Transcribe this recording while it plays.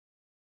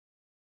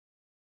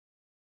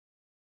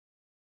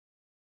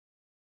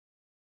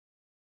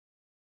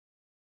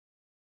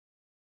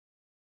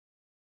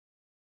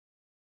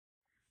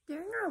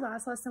During our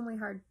last lesson, we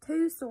heard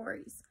two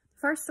stories. The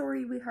first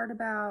story we heard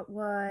about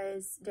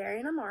was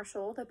Darian and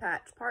Marshall, the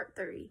Patch, Part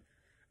 3.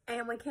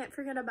 And we can't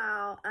forget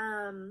about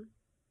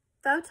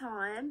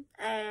Photon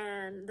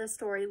and the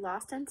story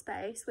Lost in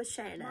Space with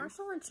Shannon.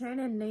 Marshall and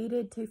Shannon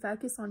needed to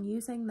focus on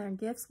using their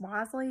gifts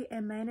wisely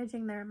and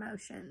managing their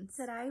emotions.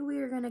 Today, we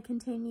are going to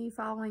continue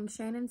following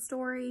Shannon's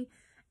story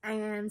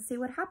and see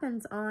what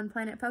happens on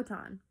Planet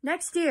Photon.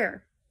 Next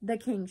year, the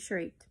king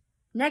shrieked.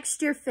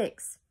 Next year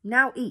fix.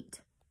 Now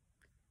eat.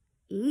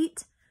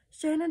 Eat?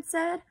 Shannon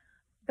said,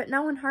 but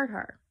no one heard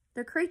her.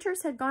 The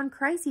creatures had gone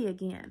crazy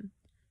again.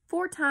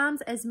 4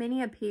 times as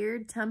many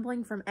appeared,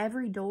 tumbling from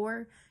every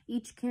door,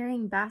 each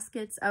carrying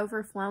baskets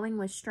overflowing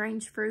with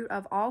strange fruit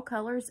of all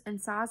colors and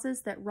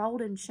sizes that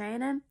rolled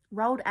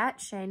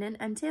at Shannon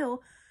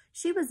until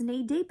she was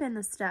knee-deep in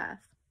the stuff.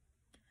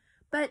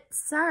 But,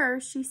 sir,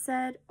 she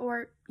said,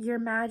 or your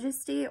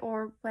majesty,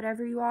 or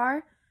whatever you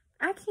are,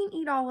 I can't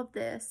eat all of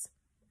this.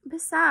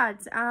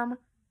 Besides,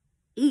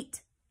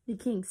 Eat, the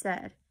king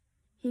said.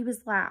 He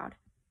was loud,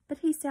 but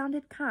he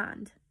sounded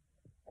kind.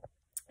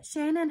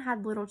 Shannon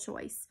had little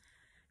choice.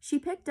 She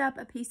picked up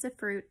a piece of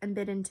fruit and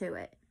bit into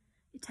it.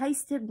 It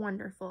tasted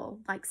wonderful,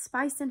 like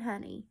spice and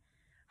honey.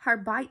 Her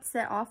bite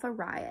set off a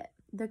riot.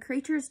 The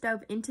creatures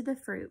dove into the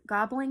fruit,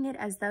 gobbling it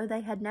as though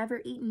they had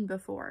never eaten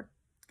before.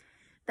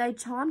 They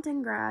chomped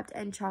and grabbed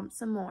and chomped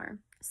some more.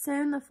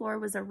 Soon the floor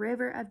was a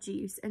river of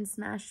juice and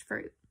smashed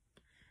fruit.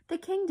 The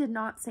king did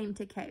not seem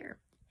to care.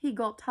 He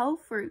gulped whole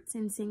fruits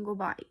in single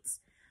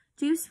bites.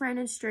 Juice ran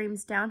in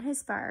streams down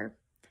his fur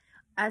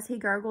as he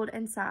gurgled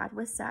and sighed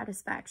with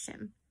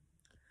satisfaction.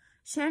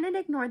 Shannon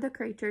ignored the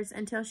creatures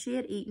until she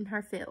had eaten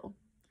her fill.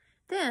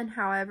 Then,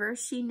 however,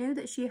 she knew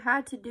that she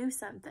had to do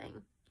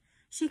something.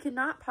 She could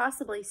not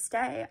possibly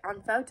stay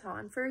on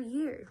Photon for a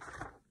year.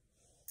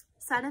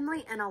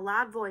 Suddenly, in a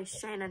loud voice,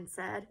 Shannon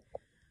said,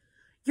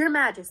 Your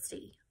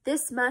Majesty,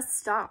 this must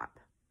stop.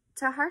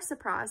 To her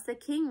surprise, the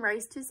king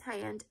raised his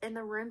hand and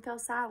the room fell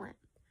silent.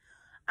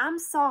 I'm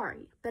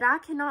sorry, but I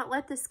cannot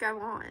let this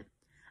go on.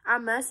 I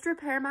must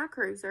repair my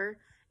cruiser.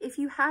 If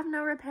you have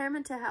no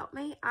repairman to help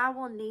me, I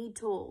will need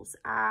tools.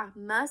 I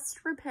must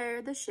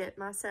repair the ship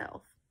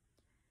myself.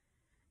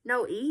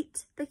 No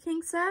eat, the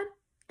king said,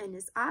 and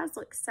his eyes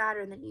looked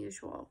sadder than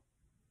usual.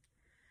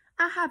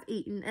 I have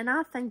eaten, and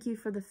I thank you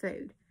for the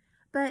food.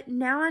 But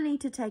now I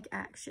need to take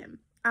action.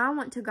 I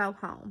want to go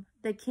home.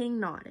 The king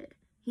nodded.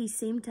 He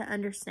seemed to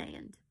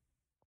understand.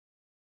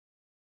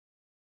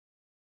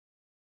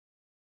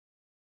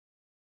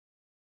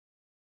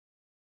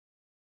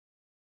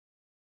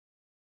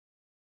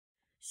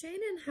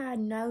 Shannon had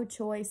no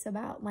choice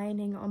about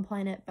landing on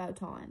Planet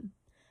Photon,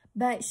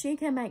 but she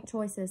can make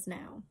choices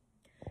now.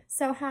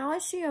 So how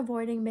is she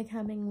avoiding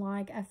becoming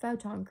like a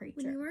photon creature?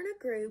 When you're in a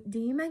group, do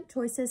you make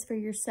choices for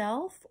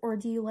yourself or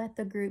do you let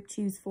the group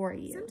choose for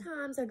you?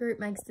 Sometimes a group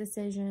makes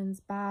decisions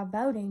by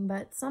voting,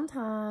 but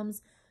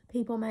sometimes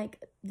people make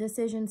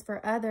decisions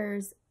for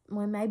others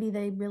when maybe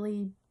they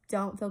really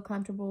don't feel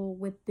comfortable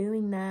with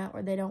doing that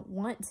or they don't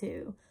want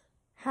to.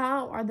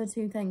 How are the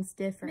two things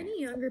different?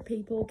 Many younger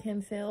people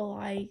can feel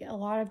like a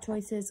lot of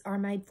choices are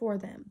made for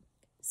them.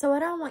 So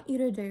what I want you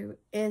to do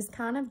is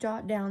kind of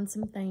jot down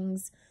some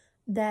things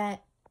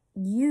that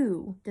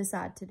you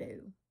decide to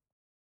do.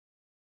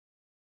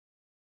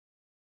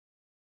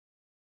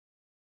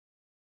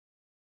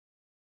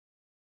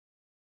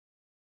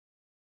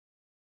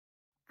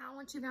 I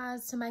want you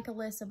guys to make a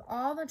list of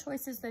all the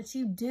choices that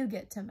you do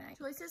get to make.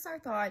 Choices are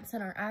thoughts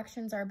and our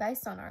actions are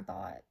based on our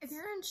thoughts. If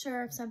you're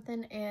unsure if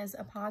something is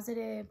a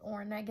positive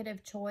or a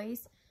negative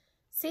choice,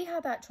 see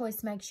how that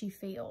choice makes you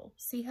feel.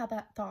 See how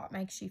that thought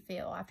makes you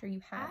feel after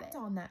you have Act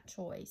on that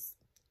choice.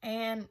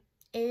 And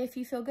if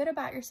you feel good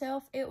about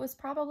yourself, it was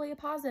probably a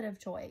positive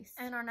choice.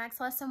 In our next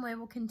lesson, we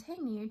will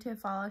continue to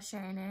follow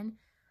Shannon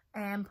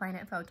and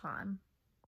Planet Photon.